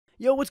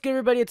Yo, what's good,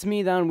 everybody? It's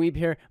me, Don Weeb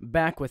here,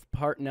 back with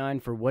part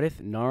 9 for What If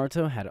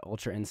Naruto Had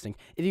Ultra Instinct.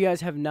 If you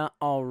guys have not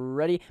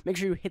already, make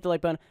sure you hit the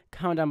like button,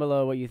 comment down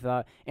below what you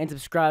thought, and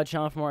subscribe to the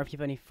channel for more. If you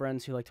have any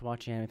friends who like to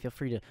watch anime, feel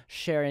free to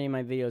share any of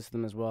my videos with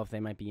them as well if they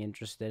might be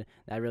interested.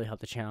 That really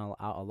helped the channel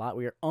out a lot.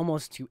 We are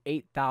almost to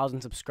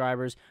 8,000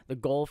 subscribers. The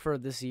goal for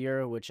this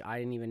year, which I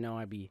didn't even know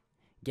I'd be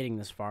getting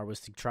this far, was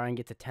to try and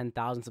get to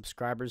 10,000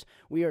 subscribers.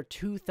 We are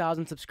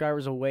 2,000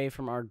 subscribers away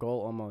from our goal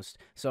almost.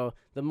 So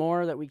the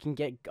more that we can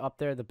get up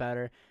there, the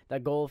better.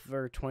 That goal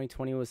for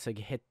 2020 was to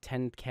hit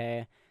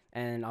 10K,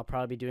 and I'll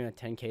probably be doing a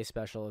 10K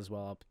special as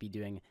well. I'll be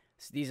doing,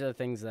 these are the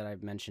things that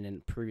I've mentioned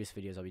in previous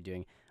videos I'll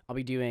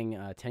be doing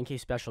a 10K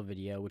special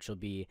video, which will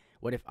be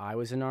What If I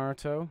Was in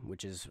Naruto,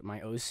 which is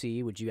my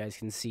OC, which you guys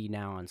can see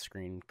now on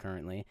screen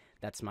currently.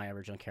 That's my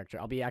original character.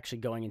 I'll be actually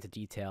going into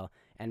detail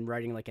and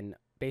writing like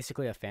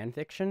basically a fan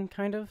fiction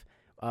kind of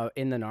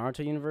in the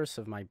Naruto universe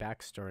of my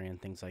backstory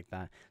and things like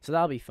that. So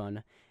that'll be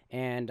fun.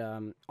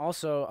 And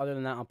also, other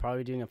than that, I'll probably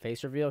be doing a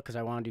face reveal because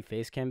I want to do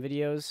face cam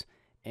videos,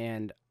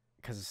 and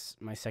because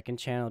my second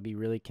channel would be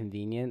really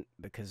convenient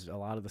because a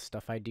lot of the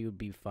stuff I do would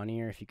be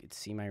funnier if you could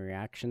see my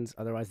reactions.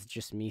 Otherwise, it's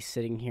just me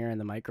sitting here in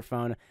the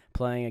microphone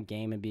playing a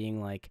game and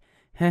being like,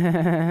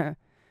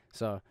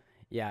 so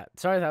yeah,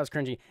 sorry that was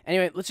cringy.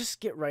 Anyway, let's just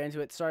get right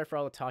into it. Sorry for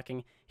all the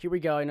talking. Here we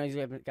go. I know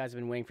you guys have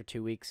been waiting for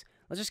 2 weeks.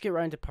 Let's just get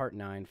right into part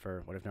 9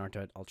 for What If Naruto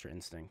Had Ultra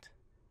Instinct.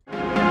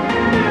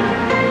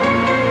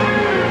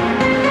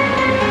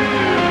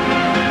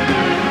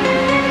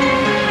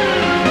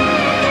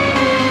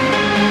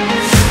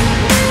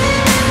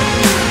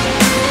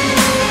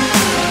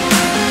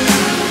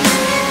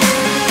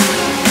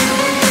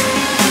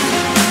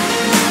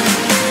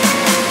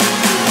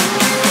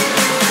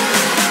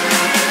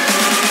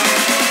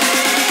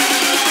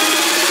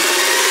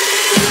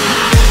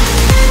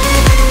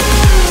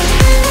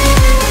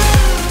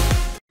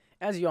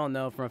 As you all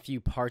know from a few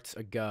parts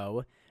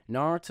ago,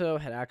 Naruto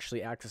had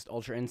actually accessed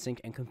Ultra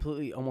Instinct and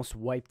completely almost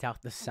wiped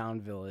out the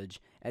Sound Village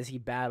as he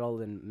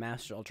battled and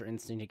mastered Ultra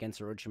Instinct against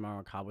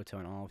Orochimaru, Kabuto,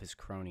 and all of his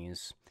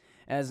cronies.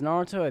 As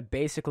Naruto had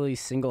basically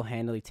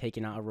single-handedly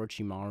taken out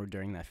Orochimaru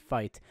during that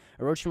fight,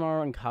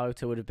 Orochimaru and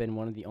Kabuto would have been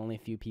one of the only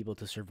few people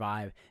to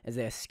survive as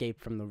they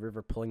escaped from the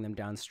river, pulling them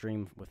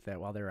downstream with it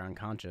while they were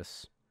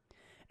unconscious.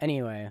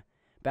 Anyway,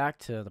 back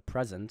to the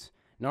present.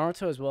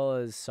 Naruto, as well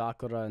as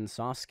Sakura and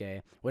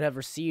Sasuke, would have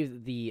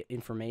received the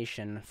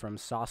information from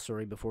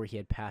Sasori before he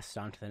had passed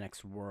on to the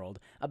next world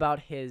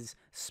about his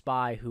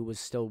spy who was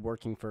still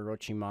working for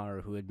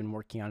Orochimaru, who had been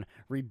working on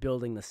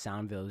rebuilding the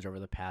Sound Village over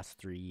the past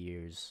 3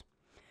 years.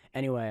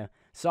 Anyway,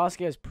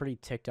 Sasuke is pretty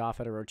ticked off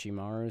at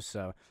Orochimaru,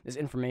 so this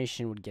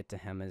information would get to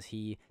him as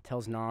he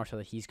tells Naruto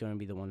that he's going to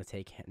be the one to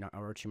take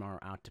Orochimaru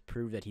out to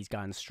prove that he's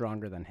gotten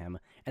stronger than him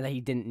and that he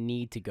didn't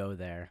need to go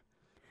there.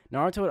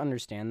 Naruto would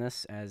understand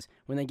this, as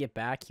when they get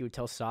back, he would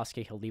tell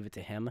Sasuke he'll leave it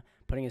to him,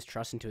 putting his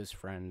trust into his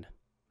friend.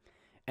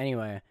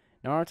 Anyway,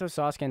 Naruto,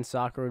 Sasuke, and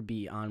Sakura would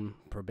be on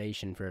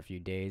probation for a few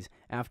days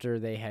after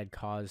they had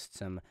caused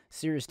some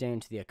serious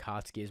damage to the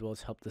Akatsuki, as well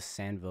as helped the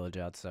Sand Village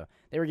out, so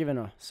they were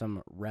given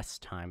some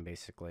rest time,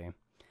 basically.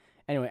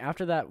 Anyway,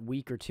 after that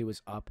week or two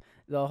was up,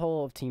 the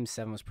whole of Team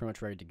 7 was pretty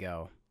much ready to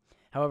go.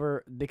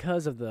 However,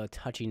 because of the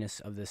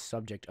touchiness of this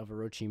subject of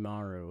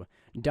Orochimaru,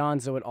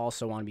 Danzo would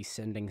also want to be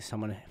sending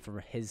someone from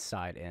his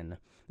side in.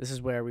 This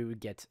is where we would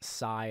get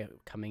Sai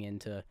coming in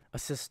to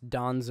assist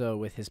Danzo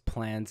with his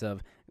plans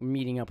of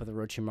meeting up with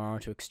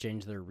Orochimaru to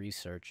exchange their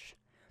research.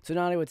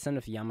 Tsunade would send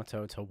with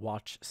Yamato to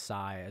watch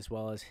Sai, as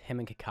well as him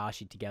and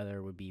Kakashi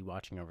together would be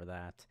watching over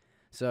that.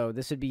 So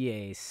this would be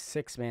a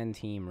 6-man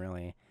team,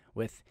 really,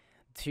 with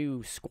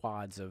 2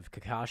 squads of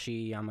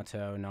Kakashi,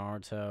 Yamato,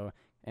 Naruto,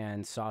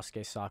 and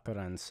Sasuke,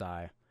 Sakura, and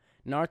Sai.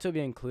 Naruto would be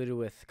included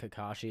with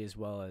Kakashi as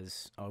well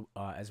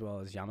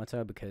as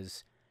Yamato,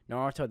 because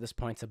Naruto at this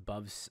point's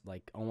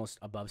almost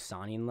above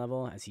Sannin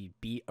level, as he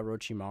beat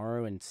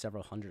Orochimaru and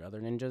several hundred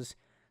other ninjas.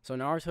 So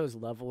Naruto's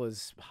level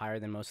is higher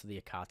than most of the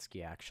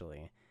Akatsuki,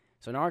 actually.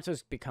 So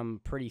Naruto's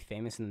become pretty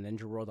famous in the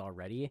ninja world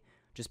already,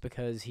 just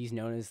because he's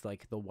known as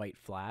like the White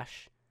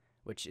Flash,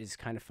 which is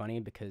kind of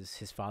funny because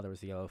his father was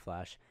the Yellow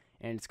Flash,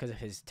 and it's because of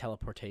his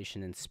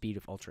teleportation and speed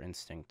of Ultra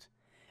Instinct.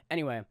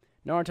 Anyway,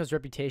 Naruto's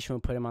reputation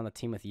would put him on the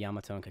team with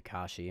Yamato and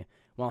Kakashi,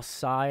 while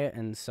Sai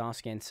and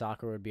Sasuke and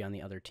Sakura would be on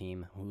the other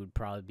team, who would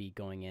probably be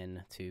going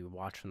in to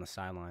watch from the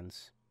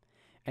sidelines.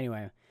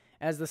 Anyway,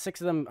 as the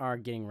 6 of them are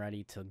getting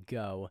ready to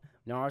go,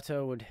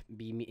 Naruto would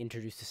be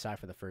introduced to Sai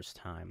for the first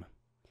time.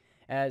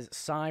 As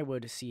Sai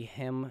would see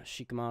him,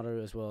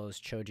 Shikamaru, as well as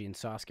Choji and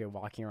Sasuke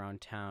walking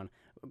around town,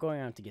 going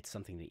out to get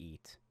something to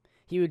eat.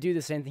 He would do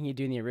the same thing he'd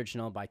do in the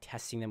original by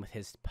testing them with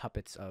his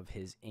puppets of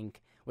his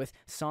ink, with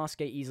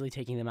Sasuke easily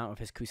taking them out with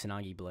his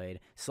Kusanagi blade,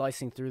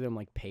 slicing through them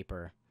like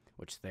paper,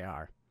 which they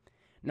are.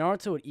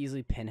 Naruto would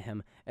easily pin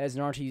him, as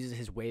Naruto uses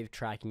his wave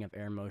tracking of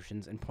air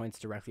motions and points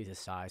directly to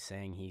Sai,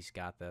 saying he's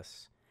got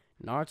this.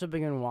 Naruto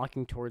began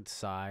walking towards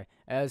Sai,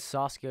 as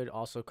Sasuke would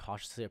also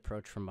cautiously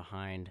approach from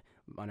behind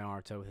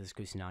Naruto with his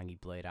Kusanagi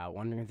blade out,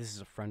 wondering if this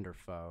is a friend or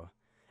foe.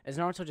 As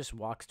Naruto just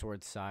walks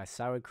towards Sai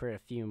would create a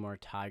few more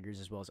tigers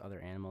as well as other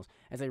animals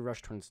as they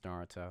rush towards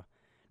Naruto.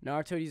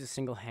 Naruto would use a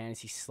single hand as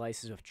he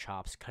slices with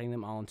chops, cutting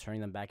them all and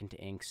turning them back into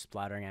ink,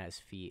 splattering at his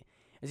feet.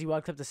 As he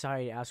walked up to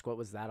Sai, he asked what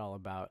was that all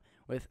about,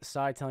 with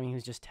Sai telling him he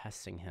was just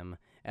testing him,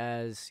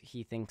 as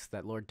he thinks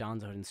that Lord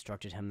Danzo had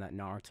instructed him that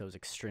Naruto is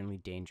extremely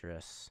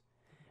dangerous.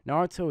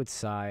 Naruto would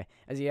sigh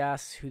as he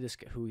asks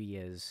who he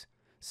is.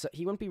 So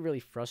he wouldn't be really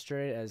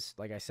frustrated as,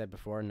 like I said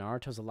before,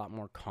 Naruto's a lot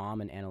more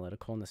calm and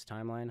analytical in this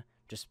timeline,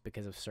 just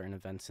because of certain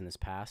events in his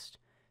past.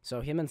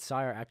 So him and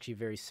Sai are actually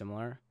very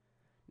similar.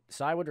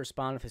 Sai would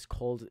respond with his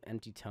cold,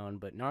 empty tone,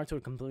 but Naruto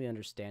would completely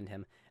understand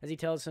him, as he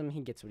tells him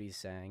he gets what he's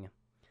saying.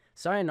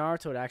 Sai and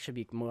Naruto would actually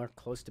be more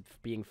close to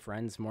being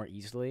friends more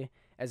easily,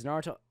 as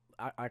Naruto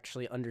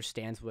actually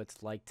understands what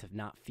it's like to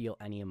not feel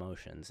any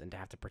emotions and to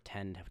have to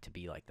pretend to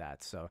be like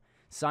that. So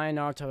Sai and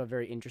Naruto have a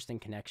very interesting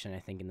connection, I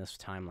think, in this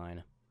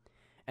timeline.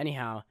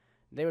 Anyhow,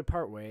 they would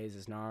part ways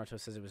as Naruto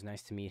says it was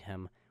nice to meet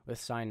him, with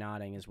Sai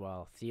nodding as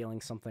well,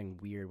 feeling something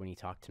weird when he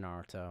talked to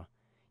Naruto.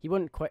 He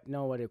wouldn't quite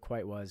know what it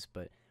quite was,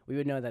 but we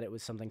would know that it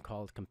was something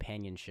called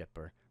companionship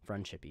or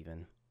friendship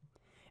even.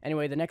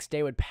 Anyway, the next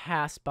day would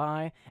pass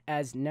by,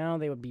 as now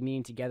they would be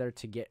meeting together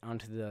to get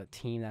onto the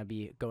team that would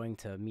be going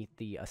to meet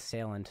the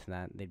assailant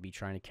that they'd be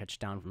trying to catch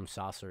down from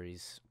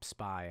Sasori's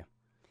spy.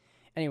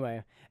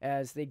 Anyway,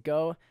 as they'd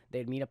go,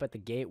 they'd meet up at the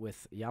gate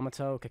with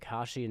Yamato,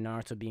 Kakashi, and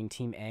Naruto being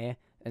Team A,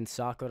 and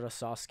Sakura,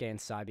 Sasuke, and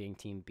Sai being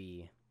Team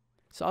B.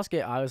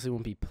 Sasuke obviously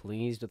won't be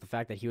pleased with the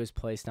fact that he was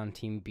placed on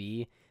Team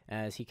B,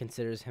 as he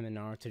considers him and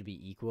Naruto to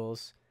be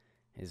equals,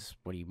 is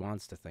what he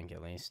wants to think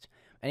at least.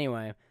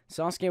 Anyway,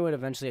 Sasuke would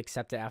eventually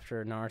accept it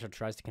after Naruto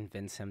tries to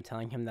convince him,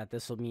 telling him that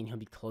this will mean he'll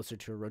be closer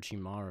to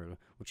Orochimaru,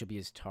 which will be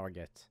his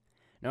target.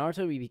 Naruto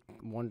would be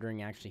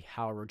wondering actually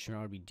how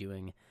Orochimaru would be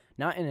doing,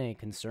 not in a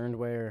concerned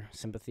way or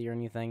sympathy or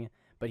anything,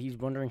 but he's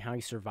wondering how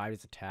he survived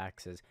his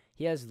attacks, as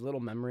he has little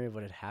memory of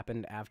what had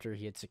happened after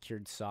he had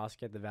secured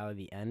Sasuke at the Valley of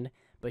the End,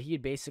 but he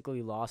had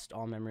basically lost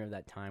all memory of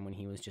that time when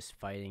he was just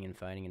fighting and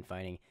fighting and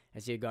fighting,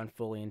 as he had gone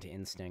fully into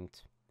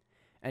instinct.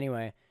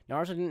 Anyway,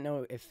 Naruto didn't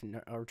know if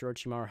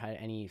Orochimaru had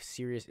any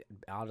serious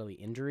bodily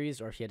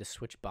injuries or if he had to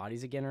switch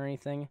bodies again or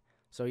anything,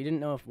 so he didn't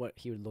know what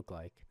he would look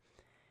like.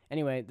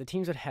 Anyway, the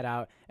teams would head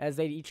out as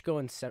they'd each go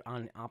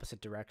on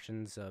opposite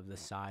directions of the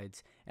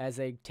sides as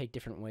they take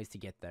different ways to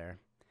get there.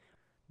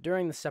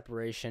 During the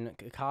separation,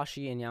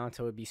 Kakashi and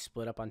Yamato would be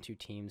split up on two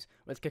teams,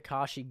 with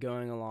Kakashi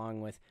going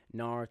along with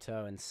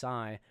Naruto and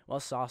Sai, while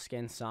Sasuke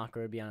and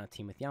Sakura would be on a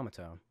team with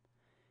Yamato.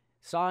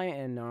 Sai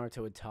and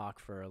Naruto would talk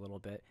for a little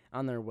bit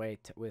on their way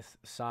with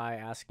Sai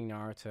asking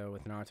Naruto,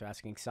 with Naruto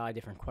asking Sai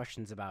different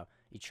questions about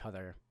each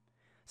other.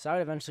 Sai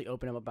would eventually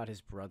open up about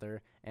his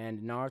brother,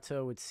 and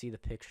Naruto would see the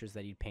pictures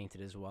that he'd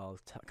painted as well,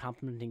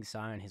 complimenting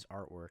Sai on his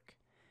artwork,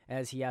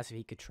 as he asked if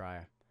he could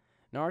try.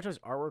 Naruto's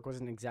artwork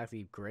wasn't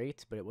exactly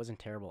great, but it wasn't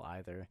terrible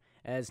either,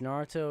 as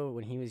Naruto,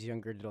 when he was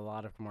younger, did a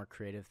lot of more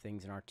creative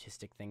things and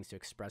artistic things to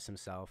express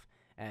himself,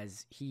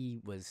 as he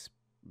was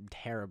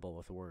terrible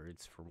with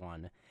words, for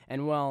one,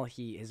 and well,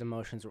 his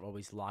emotions were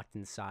always locked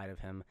inside of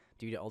him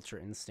due to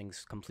Ultra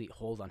Instinct's complete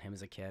hold on him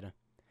as a kid.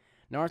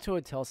 Naruto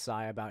would tell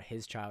Sai about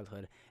his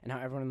childhood and how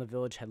everyone in the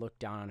village had looked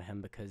down on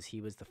him because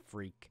he was the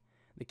freak,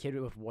 the kid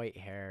with white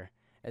hair.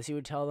 As he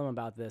would tell them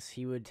about this,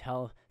 he would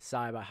tell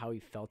Sai about how he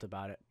felt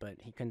about it, but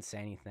he couldn't say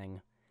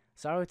anything.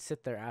 Sai would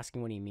sit there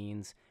asking what he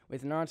means,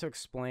 with Naruto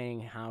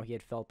explaining how he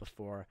had felt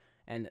before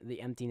and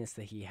the emptiness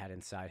that he had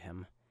inside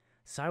him.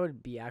 Sai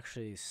would be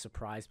actually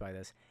surprised by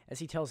this, as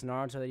he tells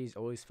Naruto that he's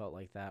always felt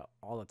like that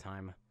all the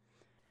time.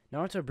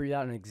 Naruto breathed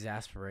out in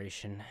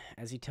exasperation,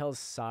 as he tells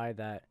Sai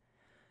that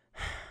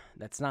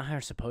that's not how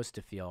you're supposed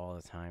to feel all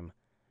the time.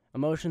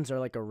 Emotions are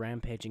like a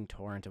rampaging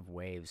torrent of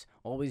waves,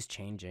 always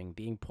changing,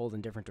 being pulled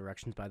in different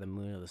directions by the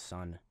moon or the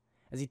sun.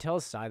 As he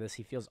tells Sai this,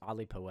 he feels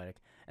oddly poetic,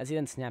 as he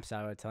then snaps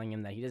out, telling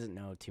him that he doesn't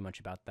know too much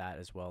about that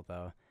as well,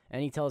 though,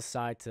 and he tells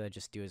Sai to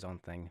just do his own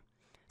thing.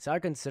 Sai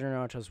would consider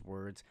Naruto's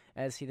words,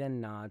 as he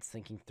then nods,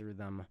 thinking through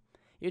them.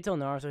 He would tell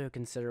Naruto to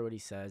consider what he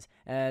says,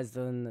 as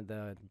then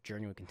the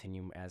journey would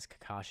continue as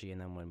Kakashi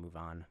and then would move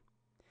on.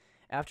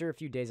 After a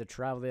few days of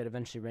travel, they'd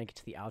eventually make it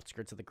to the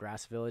outskirts of the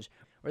grass village,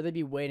 where they'd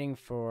be waiting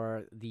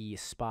for the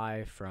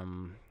spy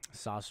from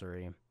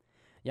Sasori.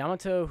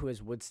 Yamato, who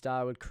is wood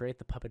style, would create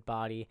the puppet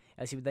body,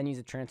 as he would then use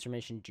a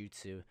transformation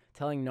jutsu,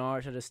 telling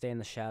Naruto to stay in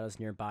the shadows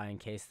nearby in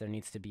case there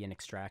needs to be an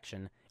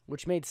extraction,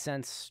 which made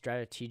sense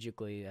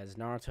strategically, as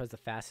Naruto has the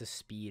fastest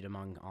speed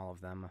among all of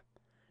them.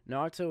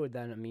 Naruto would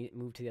then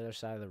move to the other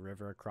side of the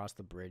river across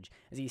the bridge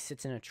as he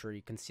sits in a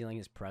tree, concealing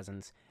his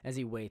presence, as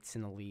he waits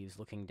in the leaves,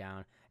 looking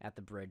down at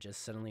the bridge as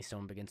suddenly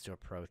someone begins to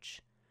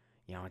approach.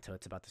 Yamato,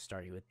 it's about to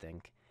start, he would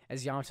think,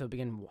 as Yamato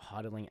began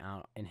huddling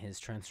out in his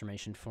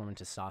transformation form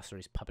into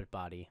Sasori's puppet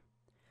body.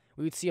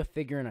 We would see a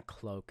figure in a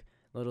cloak.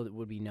 Little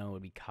would we know it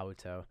would be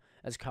Kabuto,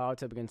 as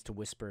Kabuto begins to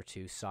whisper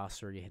to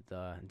Sasori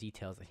the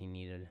details that he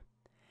needed.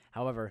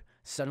 However,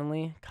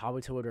 suddenly,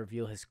 Kabuto would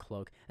reveal his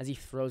cloak as he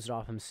throws it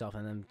off himself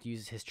and then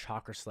uses his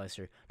chakra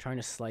slicer, trying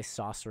to slice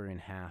Sasori in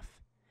half.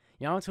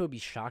 Yamato would be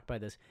shocked by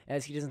this,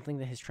 as he doesn't think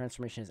that his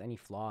transformation has any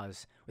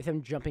flaws, with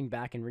him jumping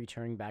back and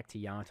returning back to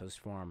Yamato's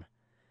form.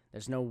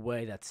 There's no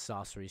way that's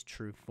Sasori's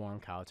true form,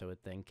 Kabuto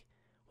would think.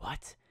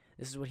 What?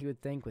 This is what he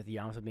would think, with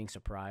Yamato being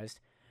surprised.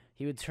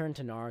 He would turn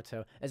to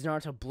Naruto, as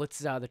Naruto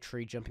blitzes out of the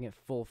tree, jumping at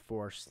full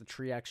force, the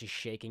tree actually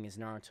shaking as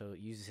Naruto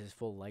uses his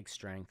full leg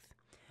strength.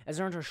 As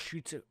Naruto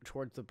shoots it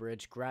towards the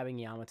bridge, grabbing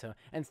Yamato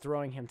and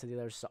throwing him to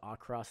the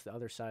across the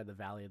other side of the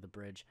valley of the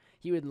bridge,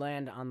 he would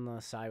land on the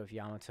side with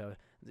Yamato,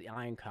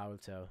 eyeing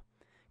Kabuto.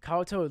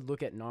 Kabuto would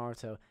look at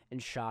Naruto in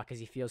shock as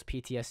he feels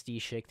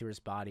PTSD shake through his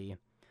body.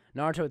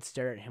 Naruto would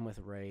stare at him with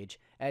rage,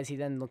 as he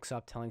then looks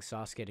up, telling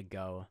Sasuke to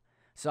go.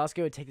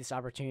 Sasuke would take this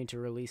opportunity to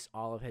release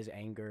all of his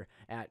anger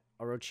at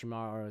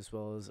Orochimaru as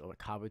well as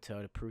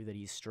Kabuto to prove that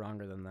he's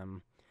stronger than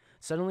them.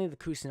 Suddenly, the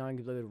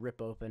Kusanagi blade would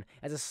rip open,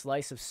 as a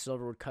slice of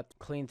silver would cut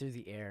clean through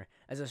the air,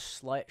 as a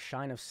slight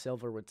shine of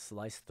silver would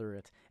slice through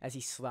it, as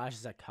he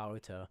slashes at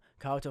Kabuto,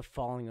 Kabuto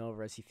falling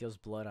over as he feels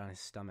blood on his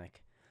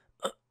stomach.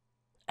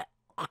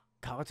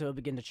 Kabuto would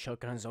begin to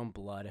choke on his own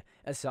blood,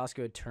 as Sasuke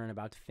would turn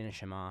about to finish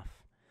him off.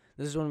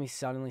 This is when we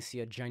suddenly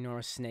see a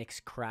ginormous snake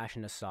crash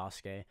into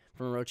Sasuke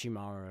from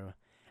Orochimaru,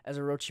 as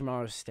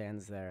Orochimaru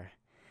stands there.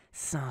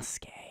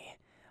 Sasuke,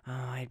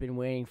 I had been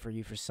waiting for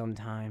you for some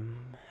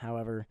time.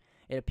 However,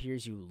 it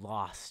appears you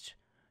lost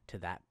to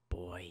that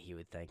boy, he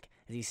would think,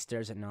 as he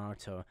stares at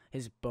Naruto,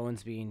 his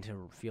bones beginning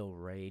to feel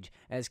rage,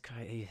 as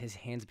his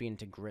hands begin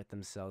to grit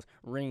themselves,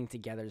 ringing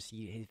together as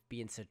he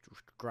begins to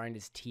grind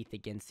his teeth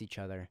against each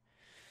other.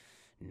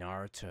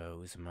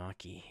 Naruto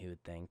Uzumaki, he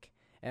would think,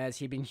 as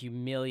he'd been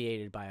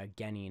humiliated by a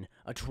genin.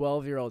 A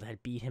 12-year-old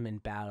had beat him in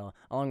battle,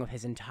 along with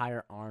his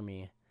entire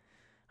army.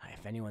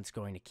 If anyone's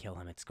going to kill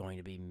him, it's going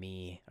to be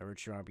me,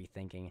 Orochimaru would be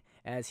thinking,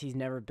 as he's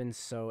never been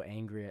so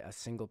angry at a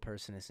single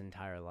person his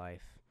entire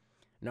life.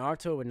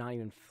 Naruto would not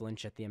even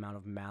flinch at the amount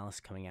of malice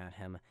coming at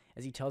him,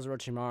 as he tells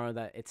Orochimaru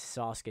that it's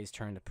Sasuke's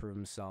turn to prove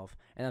himself,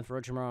 and if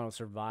Orochimaru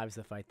survives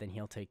the fight, then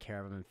he'll take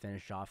care of him and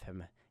finish off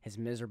his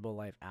miserable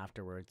life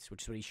afterwards,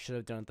 which is what he should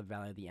have done at the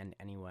Valley of the End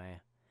anyway.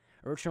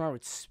 Orochimaru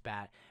would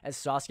spat, as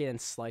Sasuke then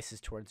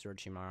slices towards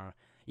Orochimaru.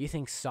 You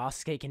think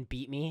Sasuke can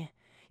beat me?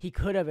 He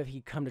could have if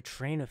he'd come to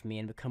train with me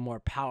and become more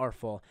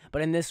powerful,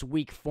 but in this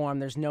weak form,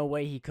 there's no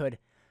way he could.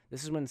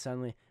 This is when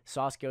suddenly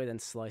Sasuke would then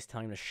slice,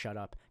 telling him to shut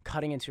up,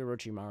 cutting into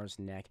Orochimaru's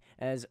neck,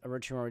 as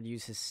Orochimaru would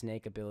use his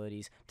snake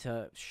abilities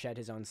to shed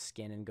his own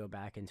skin and go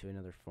back into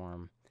another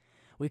form.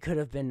 We could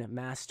have been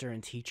master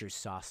and teacher,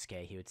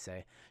 Sasuke, he would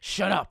say.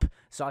 Shut up,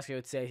 Sasuke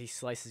would say as he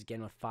slices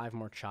again with 5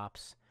 more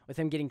chops, with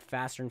him getting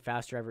faster and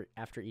faster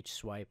after each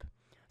swipe.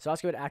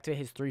 Sasuke would activate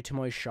his 3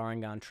 Tomoe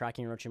Sharingan,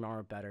 tracking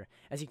Orochimaru better,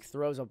 as he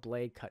throws a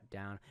blade cut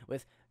down,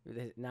 with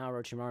now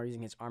Orochimaru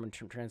using his arm and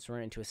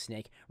transforming it into a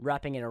snake,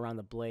 wrapping it around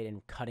the blade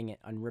and cutting it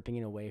and ripping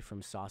it away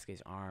from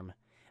Sasuke's arm.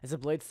 As the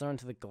blade's thrown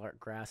to the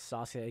grass,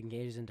 Sasuke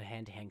engages into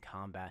hand-to-hand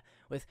combat,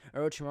 with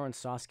Orochimaru and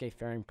Sasuke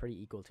faring pretty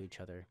equal to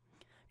each other.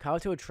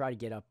 Kabuto would try to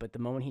get up, but the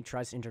moment he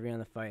tries to intervene in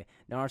the fight,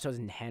 Naruto's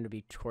hand would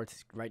be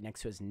right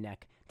next to his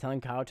neck,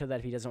 telling Kabuto that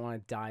if he doesn't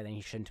want to die, then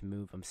he shouldn't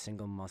move a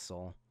single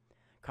muscle.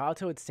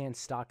 Kabuto would stand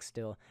stock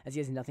still, as he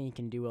has nothing he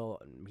can do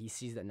while he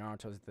sees that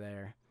Naruto's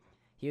there.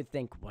 He would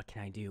think, what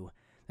can I do?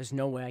 There's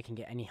no way I can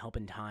get any help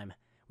in time.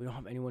 We don't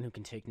have anyone who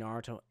can take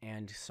Naruto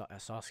and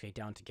Sasuke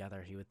down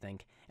together, he would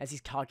think, as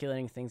he's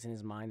calculating things in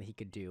his mind that he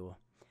could do.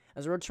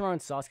 As Orochimaru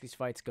and Sasuke's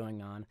fight's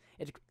going on,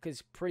 it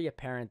is pretty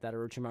apparent that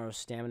Orochimaru's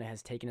stamina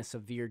has taken a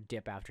severe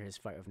dip after his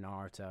fight with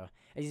Naruto,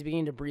 as he's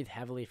beginning to breathe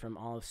heavily from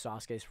all of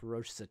Sasuke's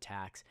ferocious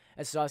attacks,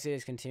 as Sasuke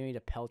is continuing to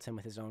pelt him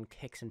with his own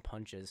kicks and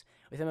punches,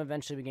 with him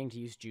eventually beginning to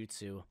use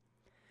jutsu.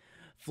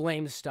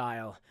 Flame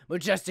style,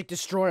 majestic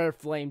destroyer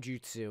flame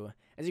jutsu.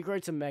 As he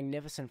creates a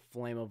magnificent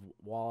flame of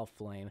wall of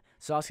flame,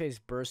 Sasuke's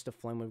burst of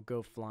flame would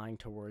go flying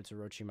towards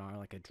Orochimaru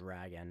like a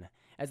dragon.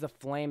 As the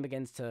flame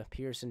begins to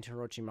pierce into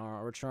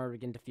Orochimaru, Orochimaru would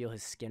begin to feel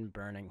his skin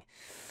burning.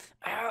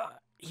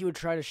 He would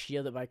try to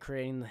shield it by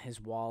creating his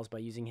walls by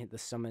using the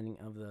summoning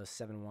of the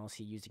 7 walls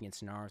he used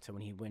against Naruto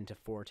when he went to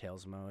Four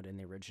Tails mode in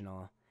the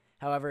original.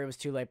 However, it was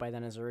too late by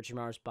then, as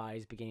Orochimaru's body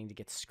is beginning to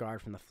get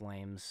scarred from the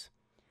flames.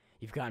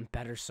 You've gotten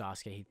better,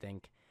 Sasuke, he'd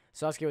think.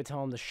 Sasuke would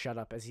tell him to shut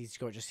up, as he's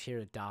just here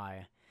to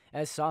die.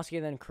 As Sasuke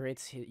then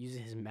uses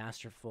his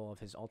masterful of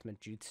his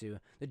ultimate jutsu,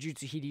 the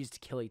jutsu he'd used to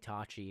kill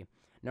Itachi.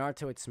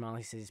 Naruto would smile,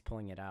 he says he's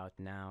pulling it out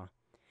now.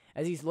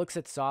 As he looks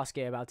at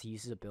Sasuke about to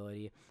use his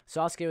ability,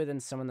 Sasuke would then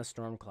summon the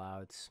storm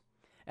clouds.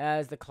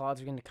 As the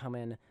clouds begin to come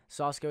in,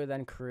 Sasuke would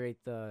then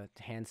create the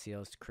hand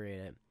seals to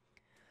create it.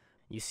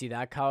 You see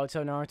that,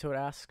 Kabuto? Naruto would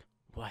ask.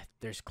 What,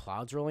 there's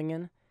clouds rolling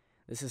in?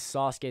 This is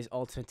Sasuke's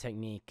ultimate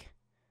technique.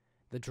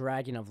 The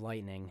Dragon of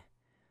Lightning.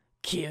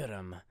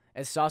 Kirim.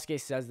 As Sasuke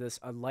says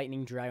this, a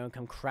lightning dragon would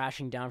come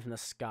crashing down from the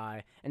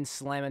sky and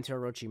slam into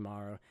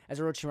Orochimaru, as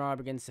Orochimaru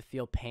begins to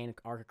feel pain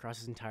arc across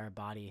his entire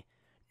body.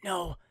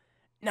 No,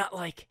 not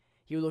like...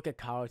 He would look at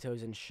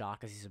Kabuto in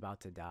shock as he's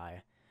about to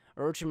die.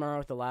 Orochimaru,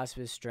 with the last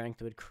of his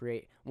strength, would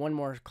create one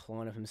more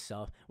clone of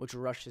himself, which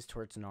rushes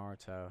towards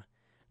Naruto.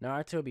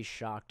 Naruto would be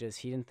shocked, as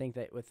he didn't think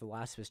that with the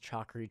last of his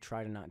chakra he'd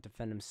try to not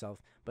defend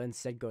himself, but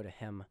instead go to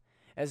him.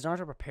 As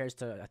Naruto prepares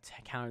to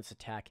counter this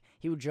attack,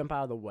 he would jump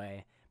out of the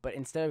way, but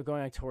instead of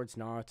going towards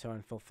Naruto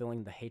and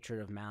fulfilling the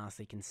hatred of malice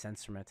he can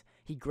sense from it,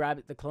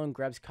 the clone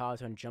grabs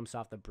Kabuto and jumps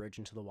off the bridge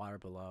into the water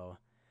below.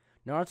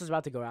 Naruto's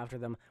about to go after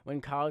them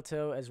when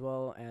Kabuto, as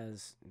well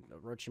as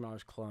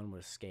Orochimaru's clone,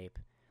 would escape.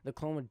 The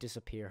clone would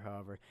disappear,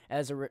 however,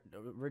 as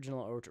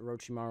original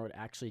Orochimaru would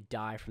actually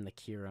die from the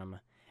Kirim,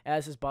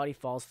 as his body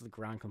falls to the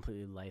ground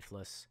completely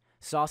lifeless.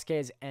 Sasuke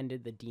has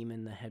ended the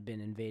demon that had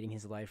been invading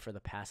his life for the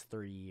past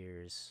 30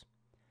 years.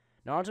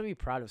 Naruto would be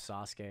proud of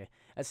Sasuke,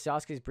 as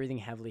Sasuke is breathing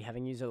heavily,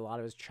 having used a lot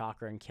of his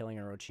chakra in killing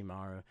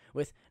Orochimaru,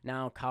 with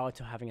now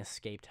Kabuto having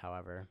escaped,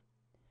 however.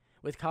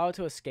 With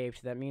Kabuto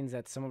escaped, that means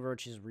that some of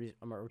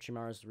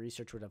Orochimaru's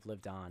research would have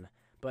lived on,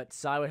 but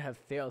Sai would have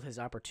failed his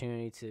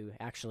opportunity to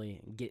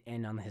actually get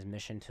in on his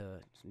mission to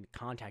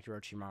contact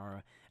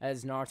Orochimaru,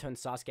 as Naruto and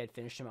Sasuke had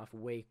finished him off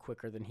way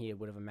quicker than he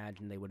would have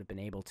imagined they would have been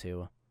able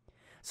to.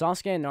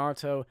 Sasuke and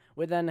Naruto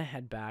would then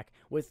head back,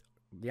 with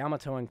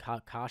Yamato and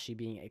Kakashi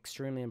being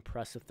extremely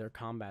impressed with their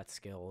combat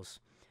skills.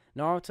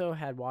 Naruto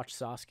had watched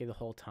Sasuke the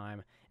whole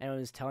time, and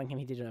was telling him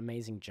he did an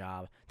amazing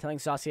job, telling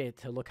Sasuke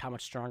to look how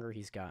much stronger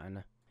he's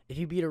gotten. If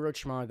you beat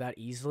Orochimaru that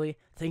easily,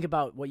 think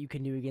about what you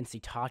can do against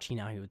Itachi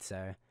now, he would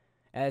say,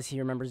 as he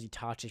remembers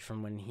Itachi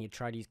from when he had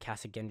tried to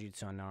cast a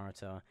genjutsu on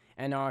Naruto,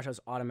 and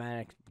Naruto's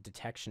automatic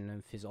detection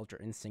of his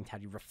Ultra Instinct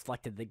had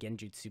reflected the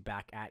genjutsu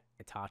back at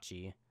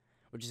Itachi,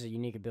 which is a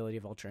unique ability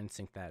of Ultra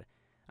Instinct that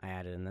I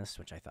added in this,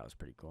 which I thought was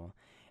pretty cool.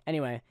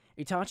 Anyway,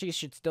 Itachi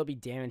should still be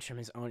damaged from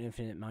his own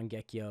infinite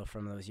Mangekyo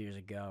from those years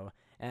ago,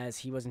 as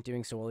he wasn't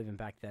doing so well even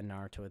back then,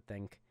 Naruto would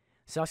think.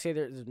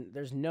 Sasuke,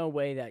 there's no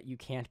way that you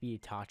can't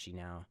beat Itachi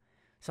now.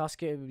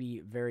 Sasuke would be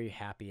very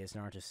happy as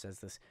Naruto says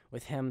this,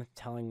 with him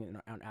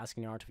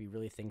asking Naruto if he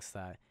really thinks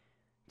that.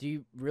 Do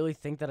you really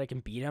think that I can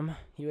beat him?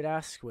 He would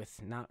ask,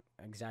 with not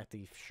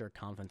exactly sure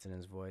confidence in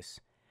his voice.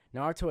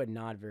 Naruto would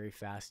nod very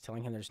fast,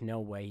 telling him there's no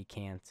way he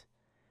can't.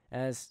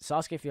 As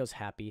Sasuke feels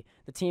happy,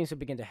 the teams would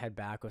begin to head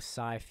back, with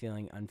Sai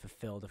feeling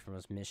unfulfilled from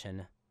his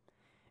mission.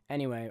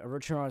 Anyway,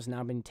 Orochimaru has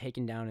now been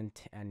taken down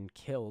and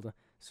killed,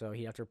 so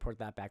he'd have to report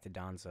that back to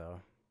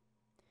Danzo.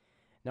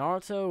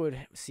 Naruto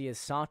would see as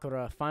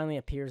Sakura finally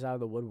appears out of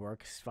the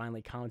woodwork,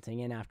 finally commenting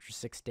in after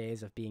 6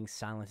 days of being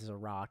silent as a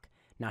rock,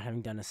 not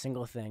having done a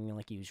single thing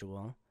like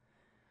usual.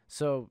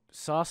 So,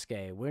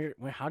 Sasuke,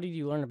 how did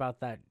you learn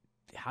about that?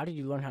 How did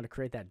you learn how to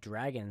create that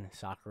dragon?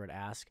 Sakura would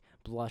ask,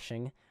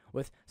 blushing,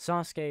 with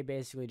Sasuke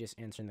basically just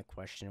answering the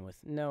question with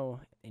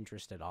no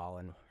interest at all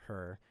in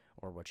her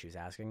or what she was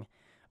asking.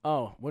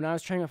 Oh, when I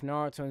was training with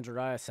Naruto and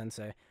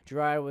Jiraiya-sensei,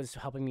 Jiraiya was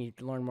helping me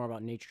learn more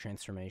about nature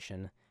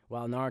transformation,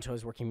 while Naruto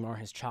was working more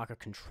his chakra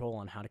control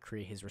on how to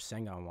create his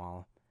Rasengan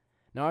wall.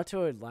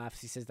 Naruto would laugh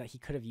as he says that he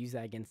could have used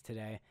that against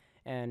today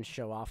and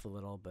show off a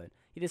little, but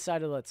he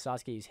decided to let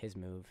Sasuke use his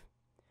move.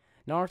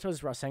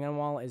 Naruto's Rasengan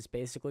wall is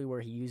basically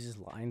where he uses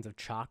lines of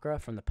chakra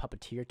from the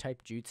puppeteer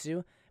type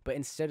jutsu, but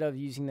instead of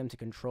using them to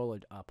control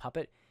a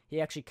puppet,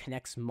 he actually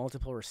connects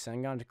multiple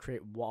Rasengan to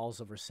create walls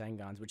of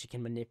Rasengans, which he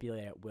can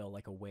manipulate at will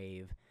like a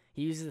wave.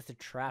 He uses it to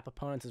trap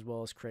opponents as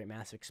well as create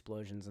massive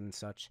explosions and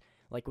such,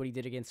 like what he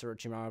did against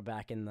Orochimaru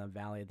back in the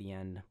Valley of the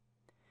End.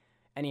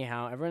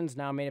 Anyhow, everyone's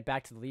now made it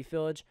back to the Leaf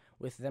Village,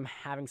 with them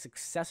having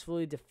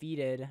successfully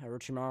defeated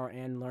Orochimaru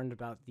and learned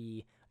about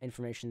the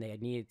information they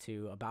had needed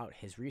to about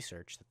his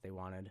research that they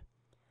wanted.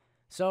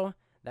 So,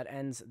 that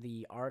ends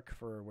the arc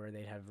for where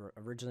they had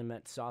originally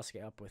met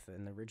Sasuke up with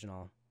in the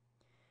original.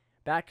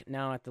 Back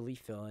now at the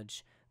Leaf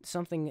Village,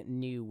 something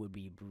new would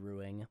be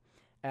brewing,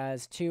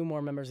 as 2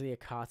 more members of the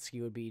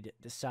Akatsuki would be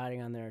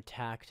deciding on their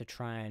attack to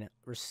try and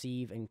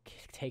receive and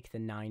take the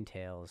Nine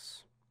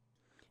Tails.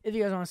 If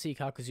you guys want to see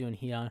Kakuzu and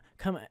Hidan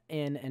come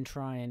in and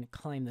try and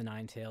claim the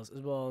Nine Tails,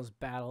 as well as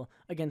battle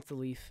against the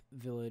Leaf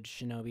Village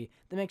Shinobi,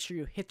 then make sure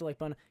you hit the like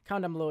button,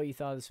 comment down below what you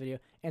thought of this video,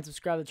 and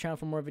subscribe to the channel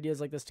for more videos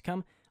like this to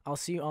come. I'll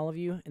see all of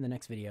you in the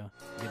next video.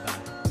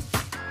 Goodbye.